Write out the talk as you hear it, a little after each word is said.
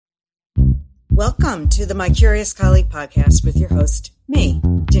Welcome to the My Curious Colleague podcast with your host, me,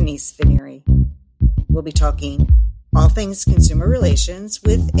 Denise Fineri. We'll be talking all things consumer relations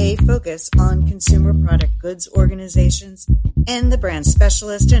with a focus on consumer product goods organizations and the brand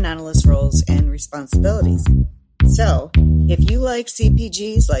specialist and analyst roles and responsibilities. So, if you like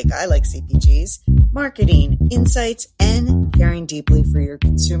CPGs like I like CPGs, marketing, insights, and caring deeply for your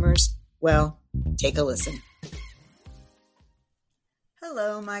consumers, well, take a listen.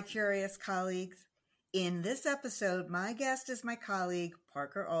 Hello, my curious colleagues. In this episode, my guest is my colleague,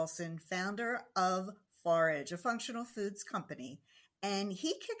 Parker Olson, founder of Forij, a functional foods company. And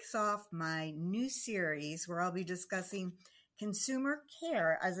he kicks off my new series where I'll be discussing consumer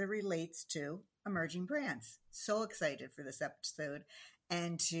care as it relates to emerging brands. So excited for this episode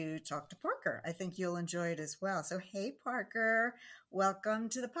and to talk to Parker. I think you'll enjoy it as well. So, hey, Parker, welcome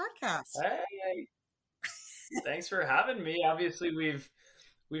to the podcast. Hey, thanks for having me. Obviously, we've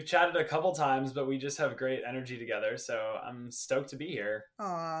chatted a couple times, but we just have great energy together. So I'm stoked to be here.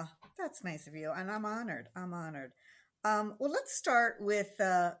 Aw, that's nice of you, and I'm honored. Well, let's start with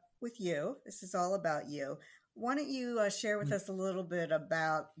you. This is all about you. Why don't you share with us a little bit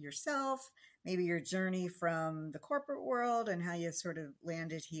about yourself, maybe your journey from the corporate world and how you sort of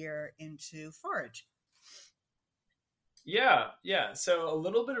landed here into Forij? Yeah. So a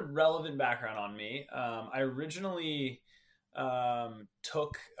little bit of relevant background on me. I originally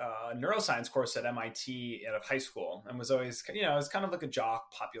took a neuroscience course at MIT out of high school and was always, I was kind of like a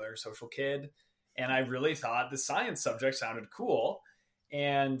jock, popular social kid. And I really thought the science subject sounded cool.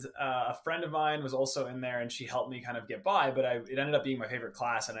 And a friend of mine was also in there and she helped me kind of get by, but it ended up being my favorite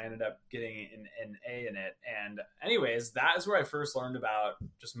class and I ended up getting an A in it. And anyways, that is where I first learned about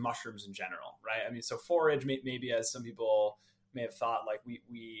just mushrooms in general, right? I mean, so forage, maybe as some people may have thought, like we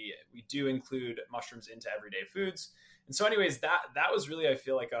do include mushrooms into everyday foods. And so anyways, that was really, I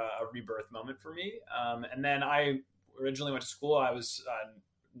feel like a rebirth moment for me. And then I originally went to school. I was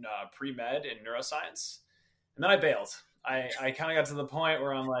pre-med in neuroscience and then I bailed. I kind of got to the point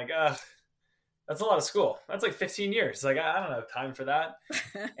where I'm like, that's a lot of school. That's like 15 years. Like, I don't have time for that.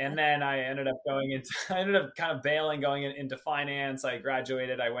 And then I ended up kind of bailing, going into finance. I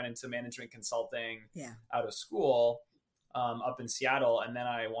graduated. I went into management consulting out of school up in Seattle. And then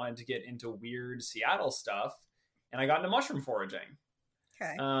I wanted to get into weird Seattle stuff. And I got into mushroom foraging.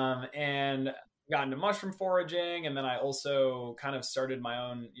 Okay. And got into mushroom foraging. And then I also kind of started my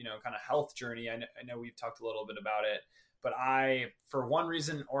own, kind of health journey. I know we've talked a little bit about it. But I, for one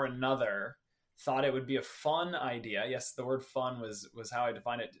reason or another, thought it would be a fun idea. Yes, the word fun was how I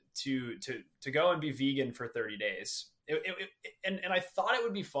defined it, to go and be vegan for 30 days. And I thought it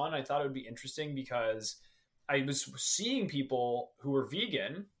would be fun. I thought it would be interesting because I was seeing people who were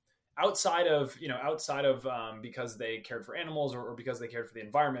vegan outside of because they cared for animals or because they cared for the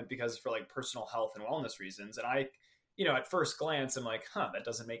environment, because for like personal health and wellness reasons. And I, at first glance, I'm like, that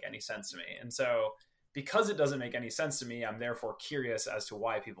doesn't make any sense to me. And so because it doesn't make any sense to me, I'm therefore curious as to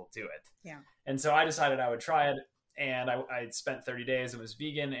why people do it. Yeah. And so I decided I would try it. And I spent 30 days and was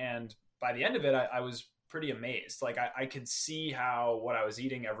vegan. And by the end of it, I was pretty amazed. Like I could see how what I was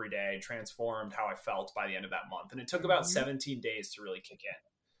eating every day transformed how I felt by the end of that month. And it took about 17 days to really kick in.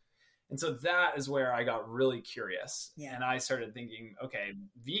 And so that is where I got really curious. Yeah. And I started thinking, okay,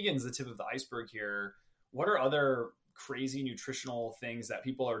 vegan's the tip of the iceberg here. What are other crazy nutritional things that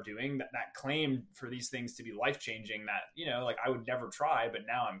people are doing that claim for these things to be life-changing that, like I would never try, but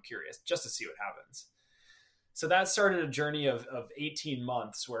now I'm curious just to see what happens. So that started a journey of 18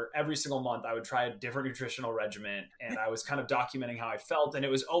 months where every single month I would try a different nutritional regimen and I was kind of documenting how I felt. And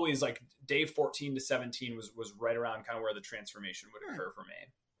it was always like day 14 to 17 was right around kind of where the transformation would occur for me.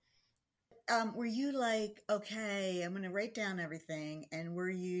 Were you like, okay, I'm going to write down everything? And were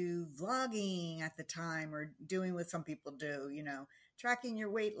you vlogging at the time or doing what some people do, tracking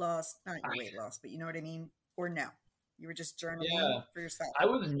your weight loss, not your weight loss, but you know what I mean? Or no, you were just journaling for yourself? I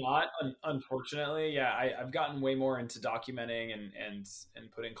was not, unfortunately. Yeah, I've gotten way more into documenting and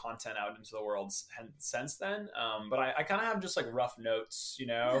putting content out into the world since then. But I kind of have just like rough notes,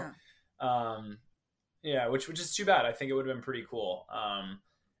 which is too bad. I think it would have been pretty cool.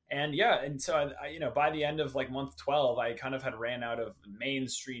 And so I by the end of like month 12, I kind of had ran out of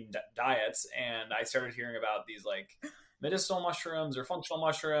mainstream diets, and I started hearing about these like medicinal mushrooms or functional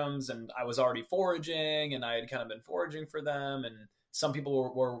mushrooms, and I was already foraging, and I had kind of been foraging for them, and some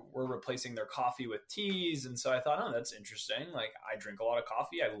people were replacing their coffee with teas, and so I thought, oh, that's interesting. Like I drink a lot of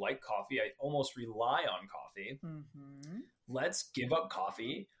coffee, I like coffee, I almost rely on coffee. Mm-hmm. Let's give up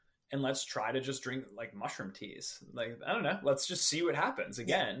coffee. And let's try to just drink like mushroom teas. Like, I don't know, let's just see what happens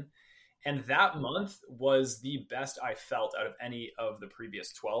again. And that month was the best I felt out of any of the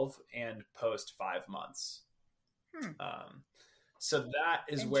previous 12 and post 5 months. Hmm. Um, so that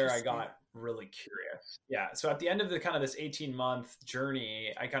is where I Interesting. got really curious. Yeah. So at the end of the kind of this 18-month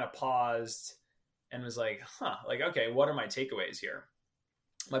journey, I kind of paused and was like, huh, like, okay, what are my takeaways here?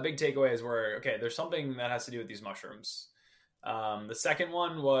 My big takeaways were, okay, there's something that has to do with these mushrooms. The second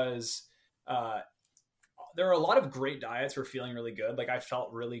one was, uh, there are a lot of great diets for feeling really good. Like I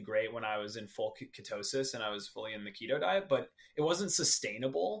felt really great when I was in full ketosis and I was fully in the keto diet, but it wasn't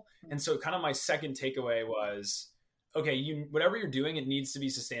sustainable. And so kind of my second takeaway was, okay, you whatever you're doing, it needs to be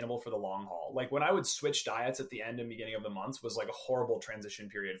sustainable for the long haul. Like when I would switch diets at the end and beginning of the months was like a horrible transition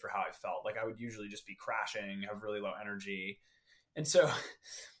period for how I felt. Like I would usually just be crashing, have really low energy. And so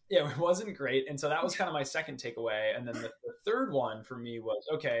yeah, it wasn't great. And so that was kind of my second takeaway. And then the third one for me was,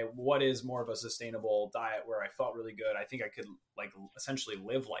 okay, what is more of a sustainable diet where I felt really good? I think I could like essentially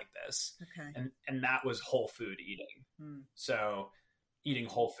live like this. Okay. And that was whole food eating. Hmm. So eating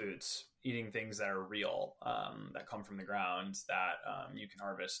whole foods, eating things that are real, that come from the ground, that you can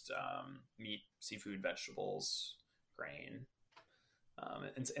harvest, meat, seafood, vegetables, grain.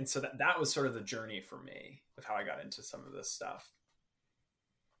 And so that was sort of the journey for me of how I got into some of this stuff.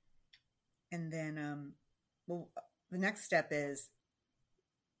 And then, well, the next step is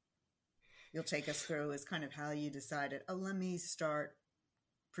you'll take us through is kind of how you decided, oh, let me start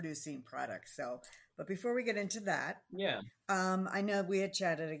producing products. So, but before we get into that, Yeah. I know we had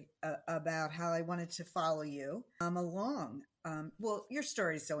chatted about how I wanted to follow you along. Well, your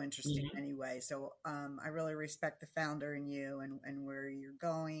story is so interesting Mm-hmm. anyway. So I really respect the founder in you and where you're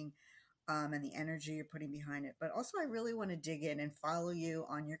going and the energy you're putting behind it. But also, I really want to dig in and follow you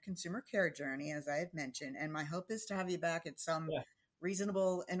on your consumer care journey, as I had mentioned. And my hope is to have you back at some Yeah.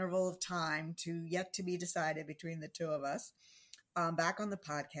 reasonable interval of time to yet to be decided between the two of us back on the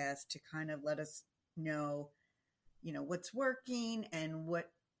podcast to kind of let us know, what's working and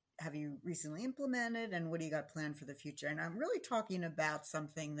what have you recently implemented and what do you got planned for the future. And I'm really talking about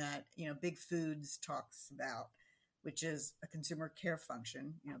something that, Big Foods talks about, which is a consumer care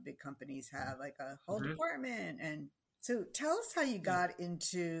function. Big companies have like a whole Mm-hmm. department. And so tell us how you got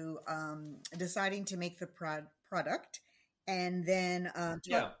into deciding to make the product, and then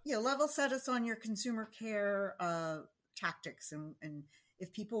talk, Yeah. level set us on your consumer care tactics, and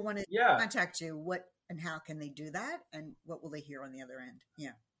if people want to Yeah. contact you, what and how can they do that, and what will they hear on the other end?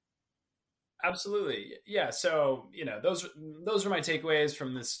 Yeah. Absolutely. Yeah. So, those are my takeaways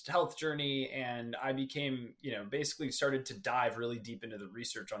from this health journey. And I became, basically started to dive really deep into the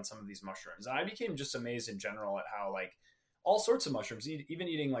research on some of these mushrooms. And I became just amazed in general at how, like, all sorts of mushrooms, even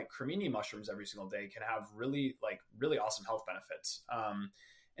eating like cremini mushrooms every single day, can have really awesome health benefits.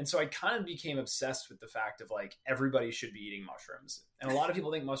 And so I kind of became obsessed with the fact of like everybody should be eating mushrooms. And a lot of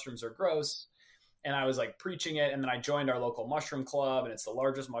people think mushrooms are gross, and I was like preaching it. And then I joined our local mushroom club, and it's the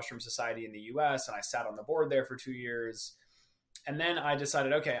largest mushroom society in the US. And I sat on the board there for 2 years. And then I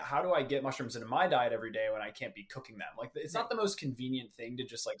decided, okay, how do I get mushrooms into my diet every day when I can't be cooking them? Like, it's Right. not the most convenient thing to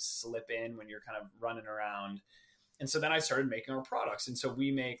just like slip in when you're kind of running around. And so then I started making our products. And so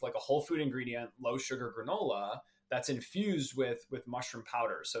we make like a whole food ingredient, low sugar granola that's infused with mushroom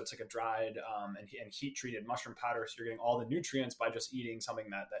powder. So it's like a dried and heat treated mushroom powder. So you're getting all the nutrients by just eating something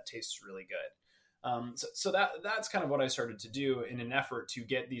that tastes really good. So that's kind of what I started to do in an effort to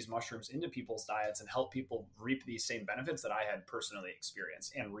get these mushrooms into people's diets and help people reap these same benefits that I had personally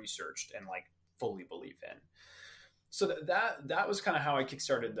experienced and researched and like fully believe in. So that was kind of how I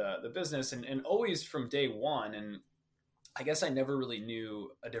kickstarted the business, and always from day one. And I guess I never really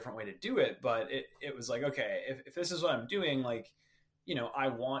knew a different way to do it, but it was like, okay, if this is what I'm doing, like, I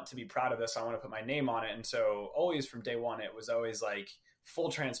want to be proud of this. I want to put my name on it. And so always from day one, it was always like full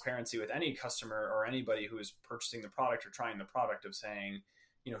transparency with any customer or anybody who is purchasing the product or trying the product, of saying,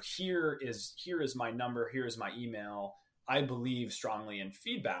 here is my number, here is my email. I believe strongly in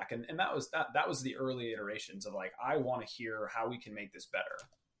feedback. And that was the early iterations of like, I want to hear how we can make this better.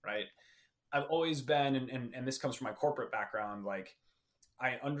 Right. I've always been, and this comes from my corporate background, like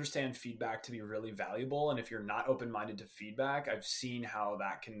I understand feedback to be really valuable. And if you're not open-minded to feedback, I've seen how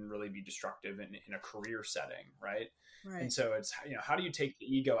that can really be destructive in a career setting. Right. And Right. so it's, how do you take the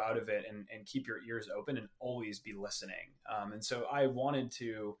ego out of it and keep your ears open and always be listening? And so I wanted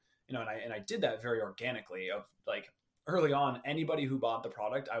to, and I did that very organically, of like early on, anybody who bought the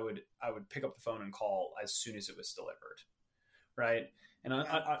product, I would pick up the phone and call as soon as it was delivered. Right. And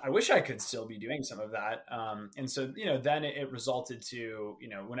Yeah. I wish I could still be doing some of that. And so, then it resulted to,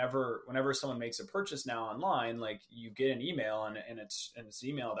 whenever someone makes a purchase now online, like you get an email, and it's an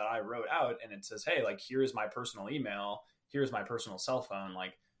email that I wrote out, and it says, hey, like, here's my personal email. Here's my personal cell phone.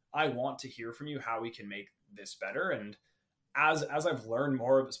 Like, I want to hear from you how we can make this better. And as I've learned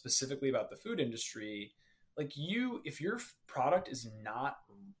more specifically about the food industry, like if your product is not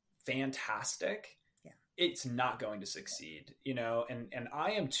fantastic, Yeah. it's not going to succeed, and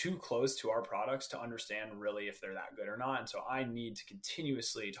I am too close to our products to understand really if they're that good or not. And so I need to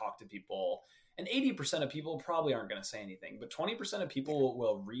continuously talk to people. And 80% of people probably aren't going to say anything, but 20% of people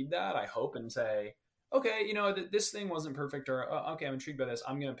will read that, I hope, and say, okay, this thing wasn't perfect, or okay, I'm intrigued by this.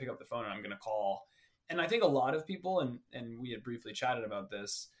 I'm going to pick up the phone and I'm going to call. And I think a lot of people, and we had briefly chatted about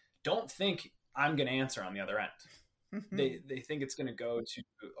this, don't think I'm going to answer on the other end. They think it's going to go to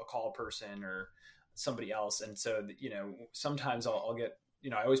a call person or somebody else. And so, sometimes I'll get,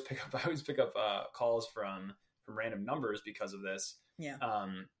 I always pick up calls from random numbers because of this. Yeah.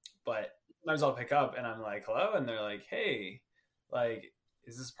 But sometimes I'll pick up and I'm like, hello. And they're like, hey, like,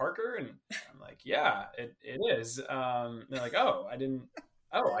 is this Parker? And I'm like, yeah, it is. They're like,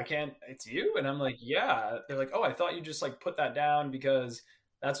 I can't, it's you. And I'm like, yeah. They're like, oh, I thought you just like put that down because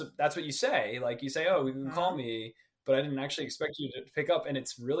that's what you say. Like you say, oh, you can call me, but I didn't actually expect you to pick up. And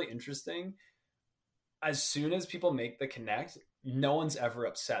it's really interesting. As soon as people make the connect, no one's ever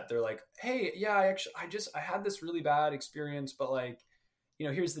upset. They're like, hey, yeah, I had this really bad experience, but like,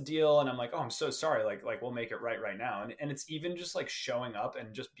 here's the deal. And I'm like, oh, I'm so sorry. Like we'll make it right now. And it's even just like showing up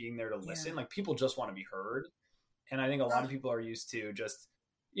and just being there to listen. Yeah. Like people just want to be heard. And I think a lot of people are used to just,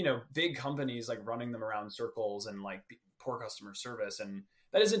 big companies like running them around circles and like poor customer service. And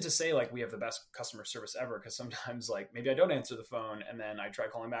that isn't to say like we have the best customer service ever, because sometimes like maybe I don't answer the phone and then I try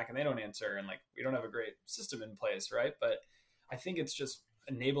calling back and they don't answer, and like we don't have a great system in place, right? But I think it's just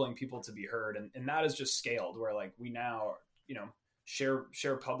enabling people to be heard, and that is just scaled where like we now,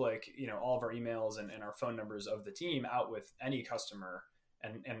 share public, all of our emails and our phone numbers of the team out with any customer,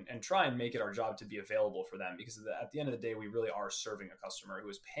 and try and make it our job to be available for them, because at the end of the day, we really are serving a customer who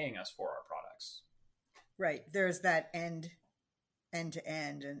is paying us for our products. Right. There's that end to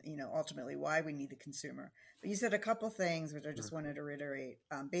end, and ultimately why we need the consumer. But you said a couple things which I just wanted to reiterate.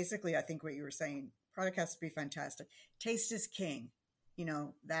 Basically, I think what you were saying, product has to be fantastic. Taste is king.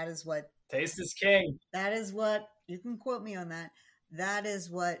 That is what Taste is king. That is what, you can quote me on that. That is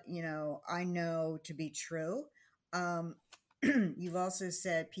what I know to be true. You've also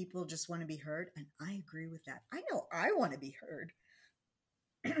said people just want to be heard, and I agree with that. I know I want to be heard.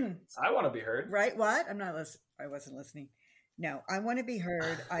 I want to be heard. Right? What? I'm not listening. I wasn't listening. No, I want to be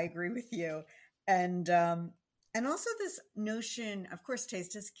heard. I agree with you. And also this notion, of course,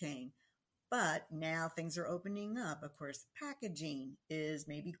 taste is king, but now things are opening up. Of course, packaging is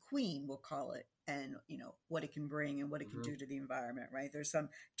maybe queen, we'll call it, and what it can bring and what it can do to the environment, right? There's some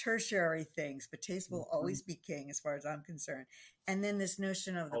tertiary things, but taste will always be king as far as I'm concerned. And then this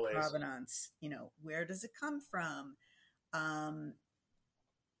notion of the Always. provenance, where does it come from?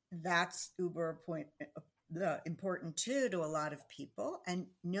 That's important too to a lot of people, and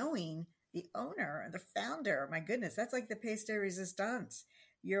knowing the owner and the founder, my goodness, that's like the pièce de résistance.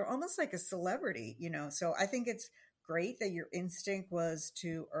 You're almost like a celebrity, so I think it's great that your instinct was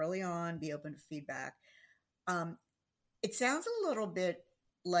to early on be open to feedback. It sounds a little bit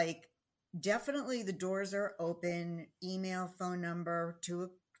like definitely the doors are open, email, phone number to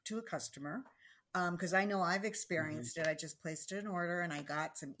a customer. Because I know I've experienced it. I just placed an order and I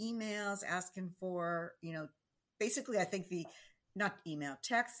got some emails asking for, basically, I think not email,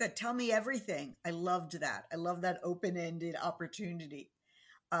 text that tell me everything. I loved that. I love that open-ended opportunity.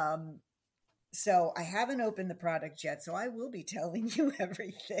 So I haven't opened the product yet, so I will be telling you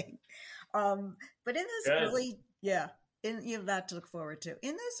everything. But in this early, you have that to look forward to.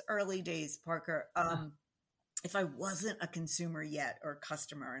 In this early days, Parker, if I wasn't a consumer yet or a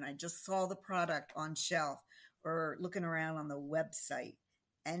customer and I just saw the product on shelf or looking around on the website,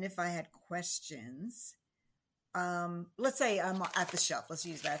 and if I had questions, let's say I'm at the shelf. Let's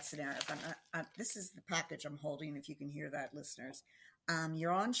use that scenario. This is the package I'm holding, if you can hear that, listeners.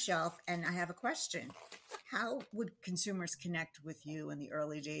 You're on shelf and I have a question. How would consumers connect with you in the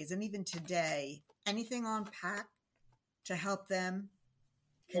early days and even today? Anything on pack to help them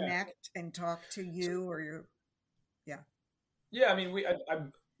connect and talk to you or your... Yeah, I mean,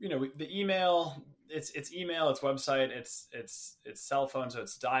 the email, it's email, it's website, it's cell phone, so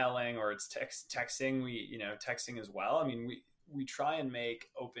it's dialing, or it's texting. Texting as well. I mean, we try and make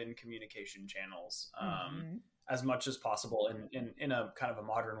open communication channels as much as possible in a kind of a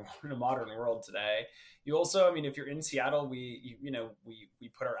modern world today. You also, I mean, if you're in Seattle, we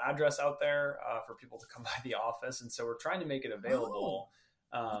put our address out there for people to come by the office, and so we're trying to make it available,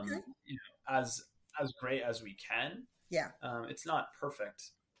 Okay. as great as we can. Yeah. It's not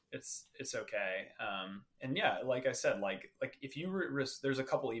perfect. it's okay. And yeah, like I said, like if you there's a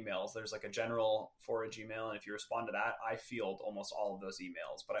couple emails. There's like a general Forij email, and if you respond to that, I field almost all of those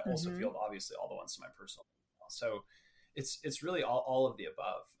emails. But I also Mm-hmm. field obviously all the ones to my personal email. So it's really all of the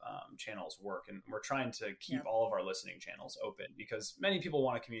above channels work, and we're trying to keep Yep. all of our listening channels open because many people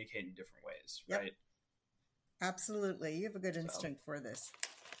want to communicate in different ways, Yep. right? Absolutely. You have a good So instinct for this.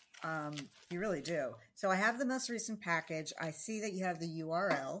 You really do. So I have the most recent package. I see that you have the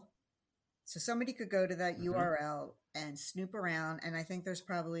URL. So somebody could go to that mhm. URL and snoop around. And I think there's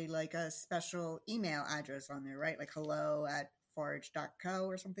probably like a special email address on there, right? Like hello@forij.co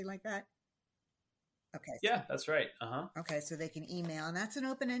or something like that. Okay. Yeah, that's right. Uh-huh. Okay. So they can email, and that's an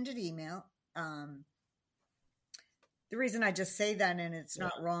open ended email. Um, the reason I just say that and it's Yeah.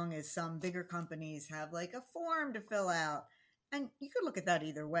 not wrong is some bigger companies have like a form to fill out. And you could look at that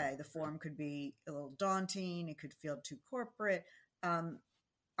either way. The form could be a little daunting, it could feel too corporate. Um,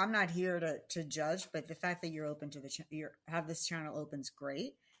 I'm not here to judge, but the fact that you're open to you have this channel open's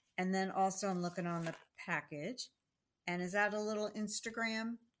great. And then also, I'm looking on the package, and is that a little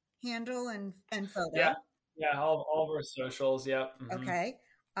Instagram handle and Yeah. photo? Yeah, all of our socials. Yep. Hmm. Okay.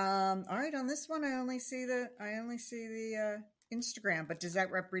 All right. On this one, I only see the Instagram, but does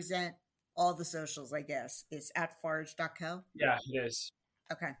that represent all the socials? I guess it's at forage.co. Yeah, it is.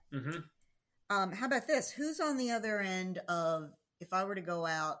 Okay. Hmm. How about this? Who's on the other end of if I were to go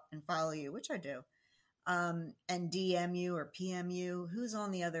out and follow you, which I do, and DM you or PM you? Who's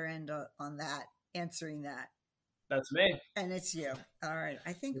on the other end on that, answering that? That's me. And it's you. All right.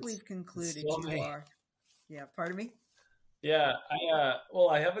 I think It's we've it's concluded still you me. are. Yeah. Pardon me. Yeah, well,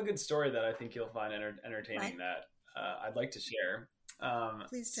 I have a good story that I think you'll find Right. entertaining that I'd like to share.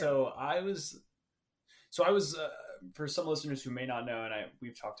 Please do. So I was for some listeners who may not know, and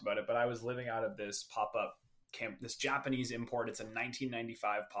we've talked about it, but I was living out of this pop up camp, this Japanese import. It's a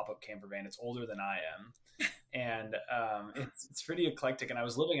 1995 pop up camper van. It's older than I am, and it's pretty eclectic. And I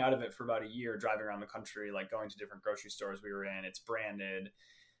was living out of it for about a year, driving around the country, like going to different grocery stores we were in. It's branded.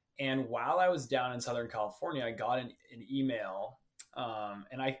 And while I was down in Southern California, I got an email,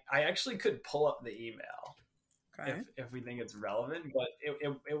 and I actually could pull up the email Okay. if we think it's relevant. But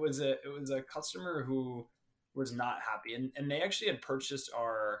it was a customer who was not happy, and they actually had purchased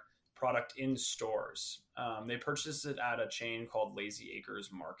our product in stores. They purchased it at a chain called Lazy Acres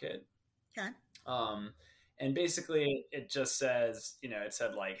Market, Okay. um, and basically it just says, it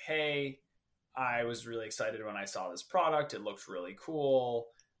said like, hey, I was really excited when I saw this product. It looked really cool.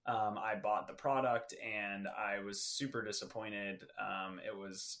 I bought the product and I was super disappointed. It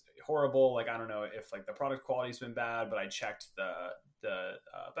was horrible. Like, I don't know if like the product quality's been bad, but I checked the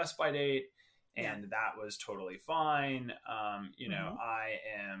Best By date Yeah. and that was totally fine. Mm-hmm. I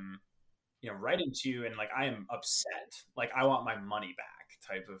am, writing to you and like I am upset. Like, I want my money back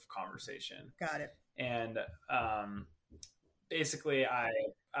type of conversation. Got it. And basically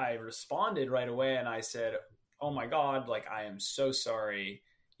I responded right away and I said, "Oh my god, like I am so sorry.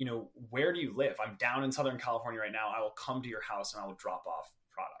 Where do you live? I'm down in Southern California right now. I will come to your house and I will drop off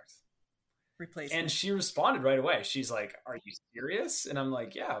product." And Replacement. she responded right away. She's like, "Are you serious?" And I'm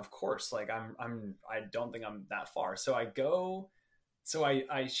like, "Yeah, of course. Like I don't think I'm that far." So I go so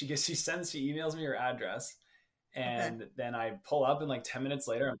I she emails me her address, Okay. and then I pull up and like 10 minutes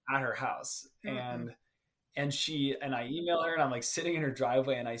later I'm at her house. Mm-mm. And I email her and I'm like sitting in her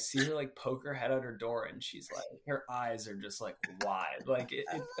driveway and I see her like poke her head out her door and she's like, her eyes are just like wide. Like it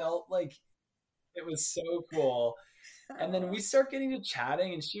felt like it was so cool. And then Oh, we start getting to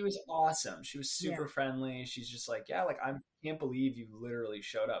chatting and she was awesome. She was yeah. super friendly. She's just like, yeah, like I can't believe you literally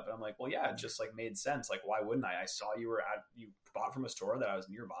showed up. And I'm like, well, yeah, it just like made sense. Like, why wouldn't I? I saw you bought from a store that I was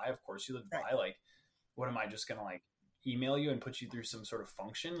nearby. Of course you lived Right. by. Like, what am I just gonna like email you and put you through some sort of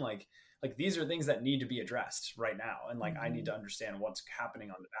function? Like these are things that need to be addressed right now. And like I need Mm-hmm. to understand what's happening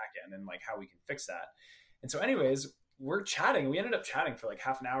on the back end and like how we can fix that. And so anyways, we're chatting. We ended up chatting for like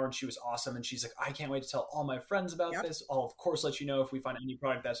half an hour and she was awesome. And she's like, I can't wait to tell all my friends about Yep. this. I'll of course let you know if we find any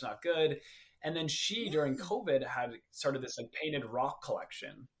product that's not good. And then she during Yeah. COVID had started this like painted rock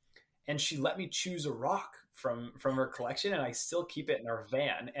collection and she let me choose a rock from her collection and I still keep it in our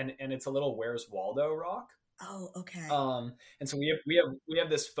van and it's a little Where's Waldo rock. Oh, okay. And so we have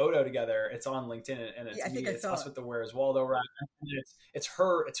this photo together. It's on LinkedIn, and Yeah, it's I think me. I It's saw us it. with the Where's Waldo rack. And it's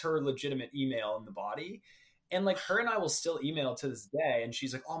her legitimate email in the body, and like her and I will still email to this day. And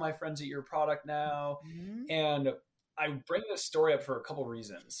she's like, "All my friends at your product now," Mm-hmm. and I bring this story up for a couple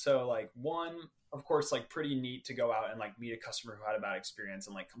reasons. So like one, of course, like pretty neat to go out and like meet a customer who had a bad experience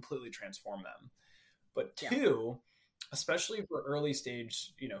and like completely transform them. But Yeah. two, especially for early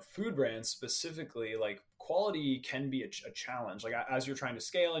stage, food brands specifically, like quality can be a challenge. Like as you're trying to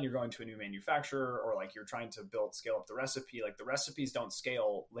scale and you're going to a new manufacturer, or like you're trying to scale up the recipe, like the recipes don't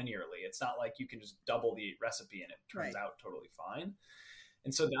scale linearly. It's not like you can just double the recipe and it turns Right. out totally fine.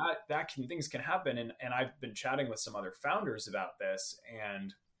 And so things can happen. And I've been chatting with some other founders about this,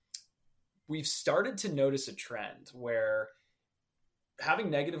 and we've started to notice a trend where having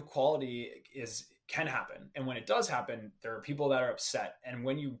negative quality can happen. And when it does happen, there are people that are upset. And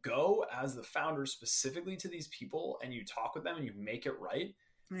when you go as the founder specifically to these people and you talk with them and you make it right,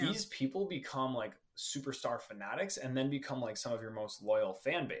 Yeah. these people become like superstar fanatics and then become like some of your most loyal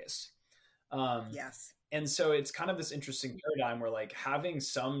fan base. Yes. And so it's kind of this interesting paradigm where like having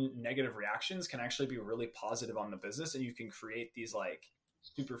some negative reactions can actually be really positive on the business, and you can create these like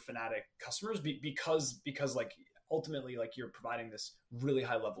super fanatic customers because like ultimately like you're providing this really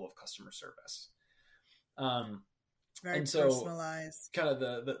high level of customer service. Very And so personalized. kind of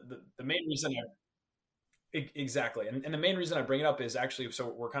the main reason exactly. And the main reason I bring it up is actually, so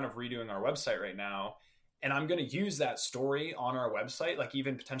we're kind of redoing our website right now. And I'm going to use that story on our website, like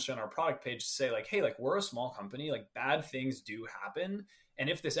even potentially on our product page, to say like, hey, like we're a small company, like bad things do happen. And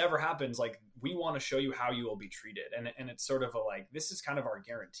if this ever happens, like we want to show you how you will be treated. And it's sort of a like, this is kind of our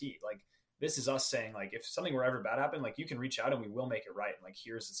guarantee. Like this is us saying like, if something were ever bad happen, like you can reach out and we will make it right. And like,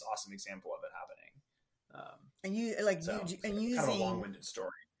 here's this awesome example of it happening. And you like So you and kind of a using. long-winded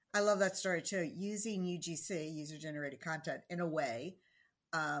story. I love that story too. Using UGC, user generated content, in a way.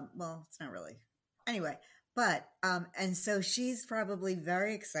 Well, it's not really. Anyway, but and so she's probably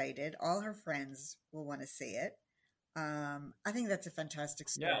very excited. All her friends will want to see it. I think that's a fantastic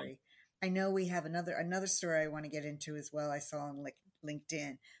Yeah. story. I know we have another story I want to get into as well. I saw on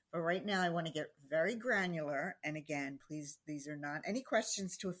LinkedIn, but right now I want to get very granular. And again, please, these are not any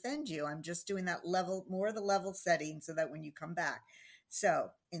questions to offend you. I'm just doing that level, more of the level setting, so that when you come back. So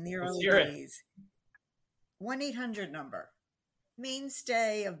in the Let's early hear it. days, 1-800 number,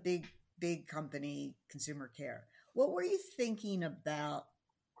 mainstay of big company consumer care. What were you thinking about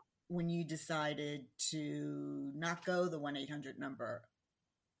when you decided to not go the 1-800 number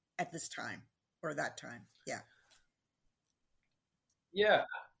at this time or that time? Yeah. Yeah,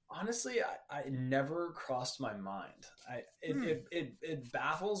 honestly, I never crossed my mind. It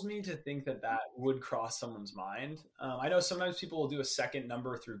baffles me to think that that would cross someone's mind. I know sometimes people will do a second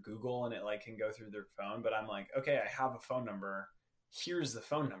number through Google and it like can go through their phone, but I'm like, okay, I have a phone number. Here's the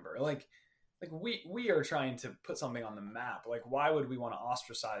phone number. Like we are trying to put something on the map. Like, why would we want to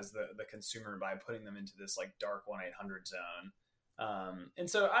ostracise the consumer by putting them into this like dark 1-800 zone? And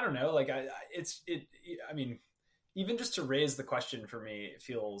so I don't know. Like I mean, even just to raise the question for me, it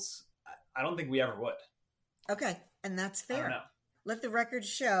feels, I don't think we ever would. Okay. And that's I don't fair. know. Let the record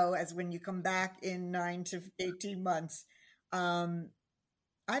show, as when you come back in 9 to 18 months. I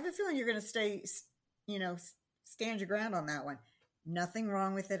have a feeling you're going to stay, stand your ground on that one. Nothing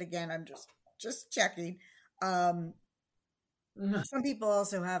wrong with it. Again, I'm just checking. Some people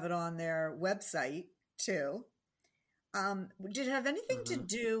also have it on their website too. Did it have anything to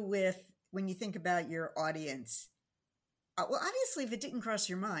do with, when you think about your audience? Well, obviously, if it didn't cross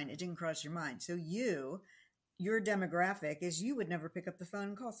your mind, it didn't cross your mind. So your demographic is, you would never pick up the phone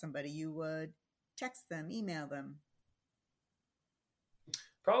and call somebody. You would text them, email them.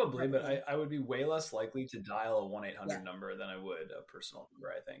 Probably, but Right. I would be way less likely to dial a 1-800 Yeah. number than I would a personal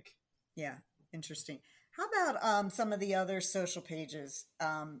number, I think. Yeah. Interesting. How about some of the other social pages?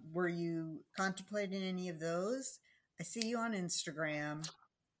 Were you contemplating any of those? I see you on Instagram.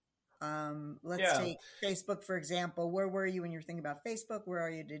 Let's Yeah. take Facebook, for example. Where were you when you were thinking about Facebook? Where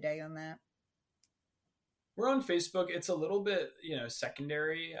are you today on that? We're on Facebook. It's a little bit,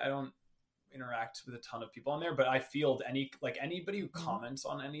 secondary. I don't interact with a ton of people on there, but I field anybody who Mhm. comments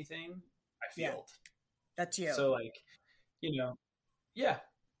on anything, I Yeah, field. that's you. So like, you know, yeah,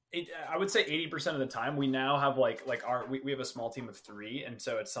 I would say 80% of the time we now have we have a small team of 3. And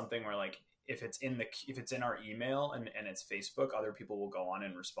so it's something where like, if it's in our email and it's Facebook, other people will go on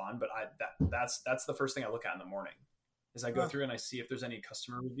and respond. But that's the first thing I look at in the morning is I go Oh, through and I see if there's any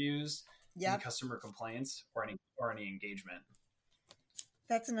customer reviews, any yep. customer complaints, or any engagement.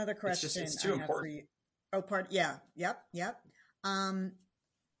 That's another It's question I too have for important. you. Oh, yeah. Yep. Um,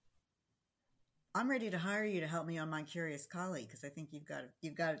 I'm ready to hire you to help me on My Curious Colleague, because I think you've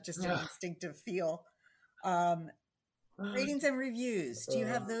got just an instinctive feel. Um, ratings and reviews. Do you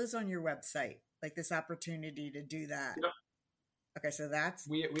have those on your website? Like this opportunity to do that? Yep. Okay, so that's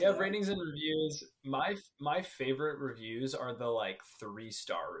We have good. ratings and reviews. My favorite reviews are the like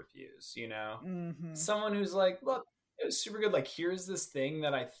 3-star reviews. Mm-hmm. Someone who's like, look, it was super good. Like, here's this thing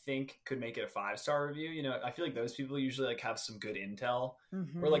that I think could make it a 5-star review. You know, I feel like those people usually like have some good intel, where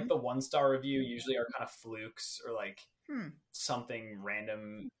Mm-hmm. like the 1-star review usually are kind of flukes or like Hmm. something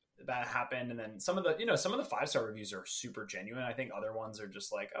random that happened. And then some of the, you know, some of the 5-star reviews are super genuine. I think other ones are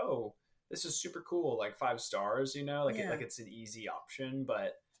just like, oh, this is super cool, like 5 stars, you know, like Yeah. it's an easy option.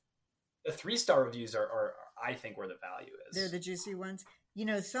 But the 3-star reviews are I think where the value They're is. the juicy ones. You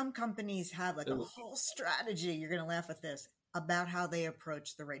know, some companies have like a whole strategy. You're going to laugh at this about how they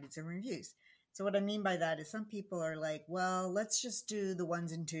approach the ratings and reviews. So, what I mean by that is some people are like, well, let's just do the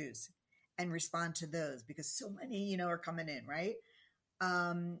ones and twos and respond to those because so many, are coming in, right?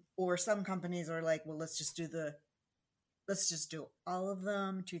 Or some companies are like, well, let's just do all of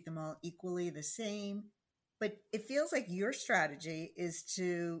them, treat them all equally the same. But it feels like your strategy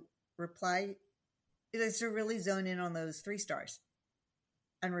reply, is to really zone in on those 3 stars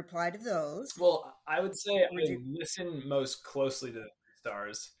and reply to those. Well, I would say Would I you? listen most closely to the 3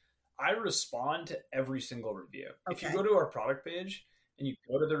 stars. I respond to every single review. If you Okay. go to our product page and you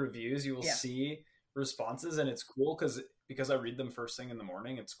go to the reviews, you will Yeah. see responses, and it's cool because I read them first thing in the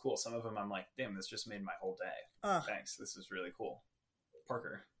morning. It's cool. Some of them I'm like, damn, this just made my whole day. Oh, Thanks. This is really cool,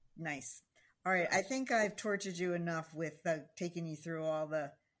 Parker. nice. All right. I think I've tortured you enough with taking you through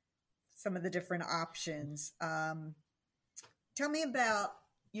some of the different options. Tell me about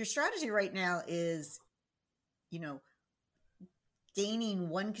your strategy right now is, you know, gaining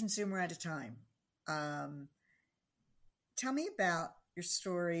one consumer at a time. Um, Tell me about your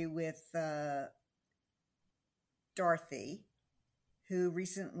story with Dorothy, who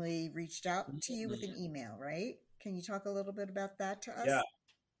recently reached out to you with an email, right? Can you talk a little bit about that to Yeah, us?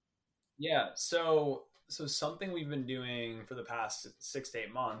 yeah. So something we've been doing for the past 6 to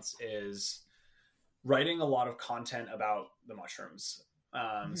 8 months is writing a lot of content about the mushrooms.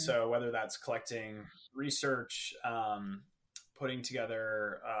 Mm-hmm. So whether that's collecting research, putting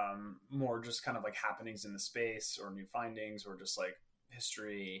together more just kind of like happenings in the space or new findings or just like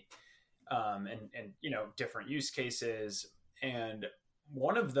history, and you know, different use cases. And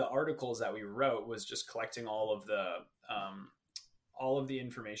one of the articles that we wrote was just collecting um, all of the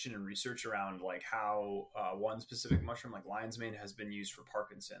information and research around like how one specific mushroom like lion's mane has been used for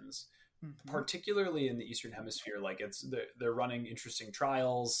Parkinson's, Mm-hmm. particularly in the Eastern Hemisphere. Like they're running interesting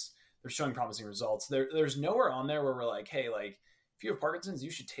trials, they're showing promising results. There's nowhere on there where we're like, hey, like if you have Parkinson's,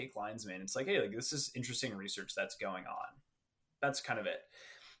 you should take lion's mane. It's like, hey, like this is interesting research that's going on. That's kind of it.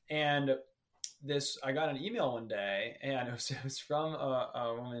 And this, I got an email one day, and it was from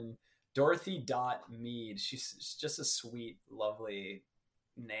a woman, Dorothy Mead. She's just a sweet, lovely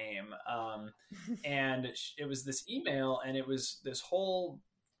name. And it was this email, and it was this whole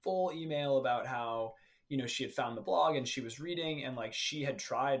full email about how, you know, she had found the blog and she was reading, and like she had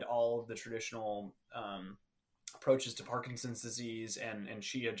tried all of the traditional approaches to Parkinson's disease, and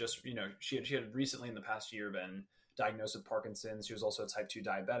she had just, you know, she had recently in the past year been diagnosed with Parkinson's. She was also a type 2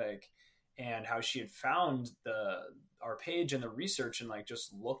 diabetic, and how she had found the our page and the research and like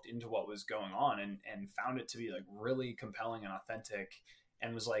just looked into what was going on, and found it to be like really compelling and authentic,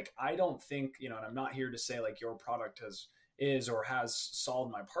 and was like, I don't think, you know, and I'm not here to say like your product has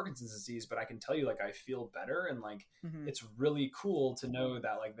solved my Parkinson's disease, but I can tell you like I feel better, and like Mm-hmm. it's really cool to know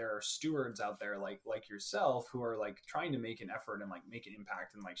that like there are stewards out there like yourself who are like trying to make an effort and like make an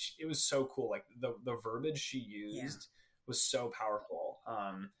impact. And like it was so cool, like the verbiage she Yeah. used was so powerful.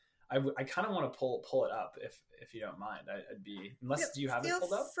 I kind of want to pull it up if you don't mind. I'd be, Feel, unless, do you have it feel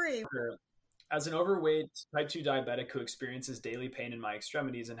pulled up? free. Or, as an overweight type 2 diabetic who experiences daily pain in my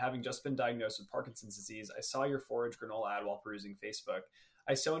extremities and having just been diagnosed with Parkinson's disease, I saw your Forij granola ad while perusing Facebook.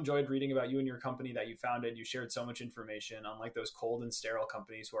 I so enjoyed reading about you and your company that you founded. You shared so much information, unlike those cold and sterile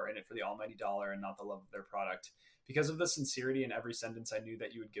companies who are in it for the almighty dollar and not the love of their product. Because of the sincerity in every sentence, I knew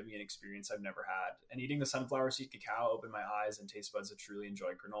that you would give me an experience I've never had. And eating the sunflower seed cacao opened my eyes and taste buds to truly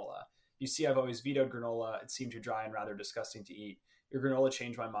enjoy granola. You see, I've always vetoed granola. It seemed too dry and rather disgusting to eat. Your granola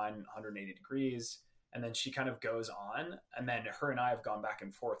changed my mind in 180 degrees. And then she kind of goes on, and then her and I have gone back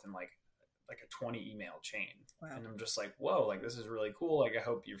and forth in like a 20 email chain. Wow. And I'm just like, whoa, like this is really cool. Like I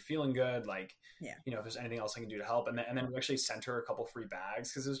hope you're feeling good. Like, Yeah. you know, if there's anything else I can do to help. And then we actually sent her a couple free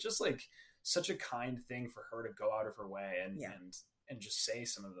bags because it was just like such a kind thing for her to go out of her way and Yeah. and just say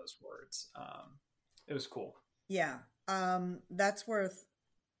some of those words. It was cool. Yeah. That's worth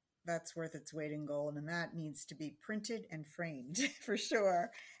its weight in gold, and that needs to be printed and framed for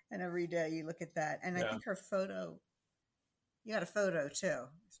sure. And every day you look at that, and I Yeah. think her photo. You got a photo too,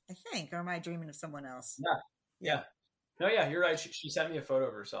 I think. Or am I dreaming of someone else? Yeah. Yeah. Yeah. No, yeah, you're right. She sent me a photo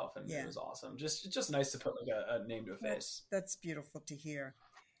of herself, and it Yeah. was awesome. Just nice to put like a name to a Well, face. that's beautiful to hear.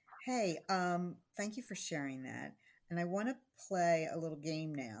 Hey, thank you for sharing that. And I want to play a little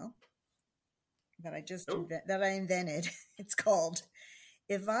game now that Oh, that I invented. It's called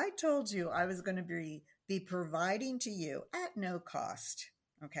If I Told You I Was going to be providing to you at no cost,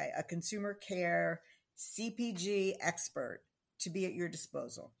 okay, a consumer care CPG expert to be at your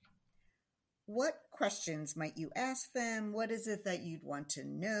disposal. What questions might you ask them? What is it that you'd want to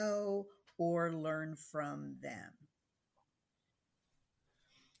know or learn from them?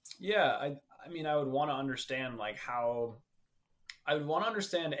 yeah. I mean, I would want to understand like how I would want to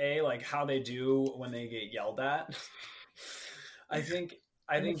understand like how they do when they get yelled at. I think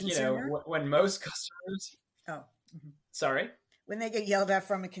From the consumer? when most customers, Oh, mhm. sorry, When they get yelled at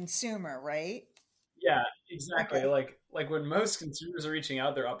from a consumer, right? yeah, exactly. Okay. Like when most consumers are reaching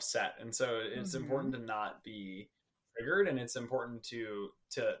out, they're upset, and so it's Mm-hmm. important to not be triggered, and it's important to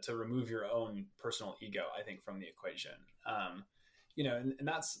remove your own personal ego, I think, from the equation. And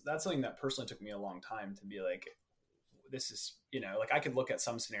that's something that personally took me a long time to be like, this is, like I could look at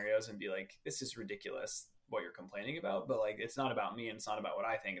some scenarios and be like, this is ridiculous what you're complaining about, but like it's not about me and it's not about what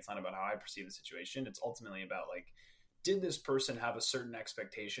I think, it's not about how I perceive the situation. It's ultimately about like, did this person have a certain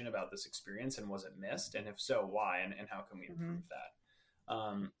expectation about this experience and was it missed, and if so, why, and how can we Mm-hmm. improve that?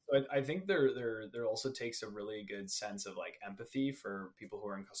 So I think there also takes a really good sense of like empathy for people who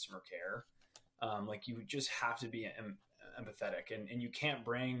are in customer care. Like you just have to be empathetic, and you can't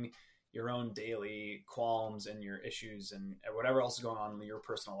bring your own daily qualms and your issues and whatever else is going on in your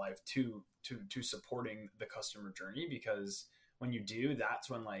personal life to supporting the customer journey, because when you do, that's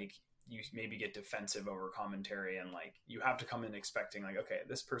when like you maybe get defensive over commentary, and like you have to come in expecting like, okay,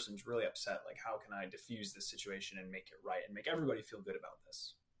 this person's really upset, like how can I diffuse this situation and make it right and make everybody feel good about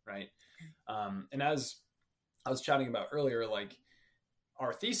this, right? And as I was chatting about earlier, like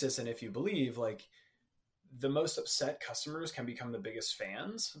our thesis, and if you believe, like the most upset customers can become the biggest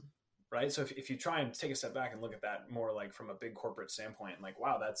fans, right? So if you try and take a step back and look at that more like from a big corporate standpoint, like,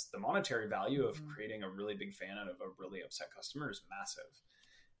 wow, that's the monetary value of Mm-hmm. creating a really big fan out of a really upset customer is massive.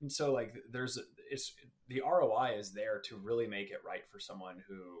 And so like it's the ROI is there to really make it right for someone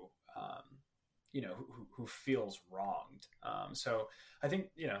who, who feels wronged. So I think,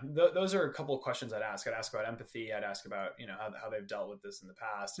 those are a couple of questions I'd ask. I'd ask about empathy. I'd ask about, how they've dealt with this in the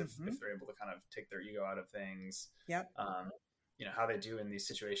past, Mm-hmm. if they're able to kind of take their ego out of things, Yep. um, how they do in these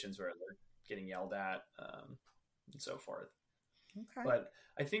situations where they're getting yelled at, and so forth. Okay. But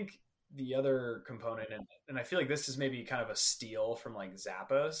I think the other component, and I feel like this is maybe kind of a steal from like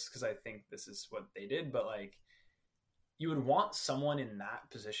Zappos, because I think this is what they did, but like you would want someone in that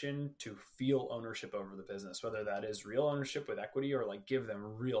position to feel ownership over the business, whether that is real ownership with equity or like give them a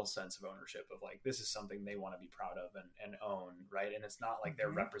real sense of ownership of like, this is something they want to be proud of and own. Right. And it's not like they're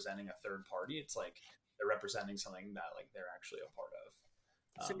Mm-hmm. representing a third party. It's like they're representing something that like they're actually a part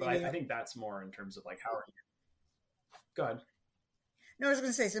of. So But maybe I that, think that's more in terms of like, how are you? Go ahead. no, I was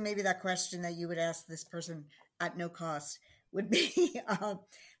going to say, so maybe that question that you would ask this person at no cost would be,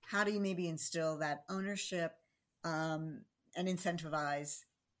 how do you maybe instill that ownership, um, and incentivize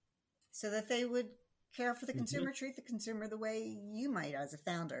so that they would care for the Mm-hmm. consumer, treat the consumer the way you might as a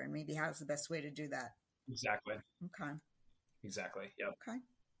founder, and maybe how's the best way to do that? Exactly. Okay. Exactly. Yep. Okay.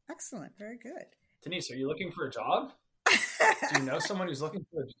 Excellent. Very good. Denise, are you looking for a job? Do you know someone who's looking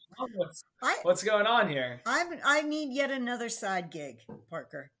for a job? I What's going on here? I need yet another side gig,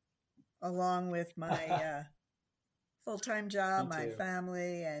 Parker, along with my full time job, Me my too.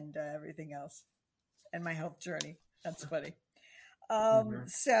 family, and everything else, and my health journey. That's funny. Mm-hmm.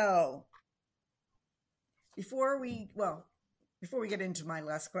 So before we well before we get into my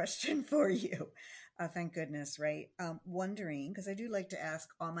last question for you, thank goodness, right? Wondering, because I do like to ask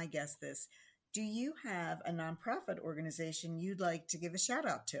all my guests this: do you have a nonprofit organization you'd like to give a shout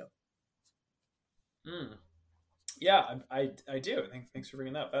out to? Mm. Yeah, I do. Thanks for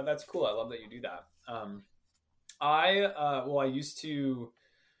bringing that up. That's cool. I love that you do that. I used to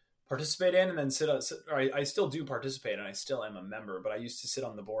participate in and then or I still do participate and I still am a member, but I used to sit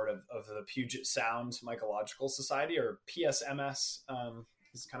on the board of the Puget Sound Mycological Society, or PSMS,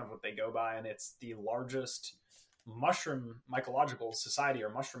 is kind of what they go by, and it's the largest mushroom mycological society or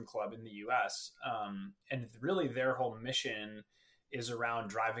mushroom club in the US. And really their whole mission is around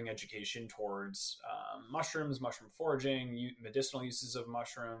driving education towards mushrooms, mushroom foraging, medicinal uses of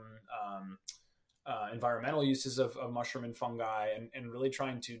mushroom, environmental uses of mushroom and fungi, and really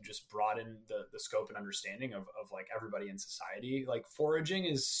trying to just broaden the scope and understanding of like everybody in society. Like foraging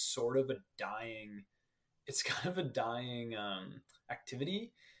is sort of a dying, it's kind of a dying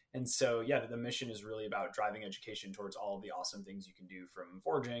activity. And so, yeah, the mission is really about driving education towards all of the awesome things you can do from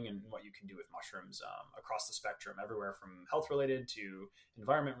foraging and what you can do with mushrooms, across the spectrum, everywhere from health related to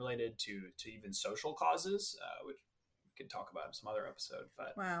environment related to even social causes, which could talk about in some other episode.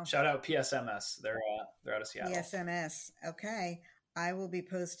 But Wow. shout out PSMS. They're out of Seattle. PSMS. Okay. I will be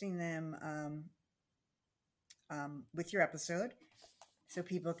posting them with your episode, so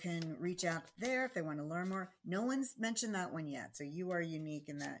people can reach out there if they want to learn more. No one's mentioned that one yet, so you are unique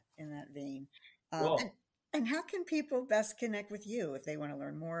in that vein. Cool. And how can people best connect with you if they want to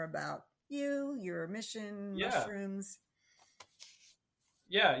learn more about you, your mission, mushrooms?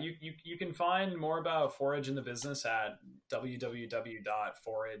 Yeah, you can find more about Forij in the business at www.forij.co.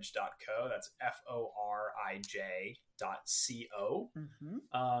 That's FORIJ.co.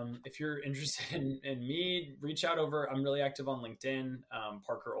 If you're interested in me, reach out over. I'm really active on LinkedIn.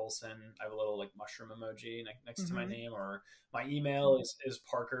 Parker Olson. I have a little like mushroom emoji next to my name, or my email is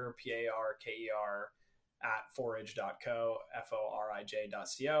Parker PARKER at forij.co,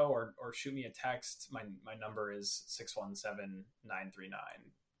 FORIJ.co, or shoot me a text. My number is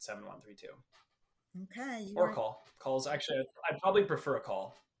 617-939-7132. Okay. Or call. Calls, actually, I'd probably prefer a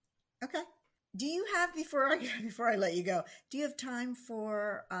call. Okay. Do you have, before I let you go, do you have time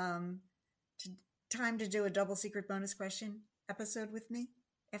for time to do a double secret bonus question episode with me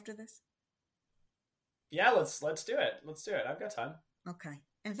after this? Yeah, let's do it. Let's do it. I've got time. Okay.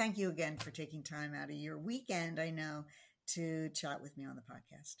 And thank you again for taking time out of your weekend, I know, to chat with me on the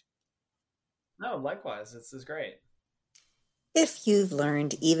podcast. No, likewise. This is great. If you've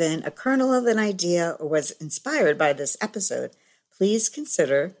learned even a kernel of an idea or was inspired by this episode, please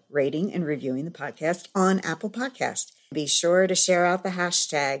consider rating and reviewing the podcast on Apple Podcast. Be sure to share out the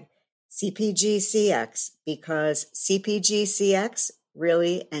hashtag CPGCX, because CPGCX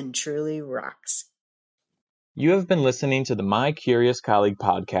really and truly rocks. You have been listening to the My Curious Colleague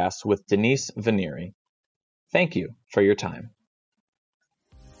podcast with Denise Vanieri. Thank you for your time.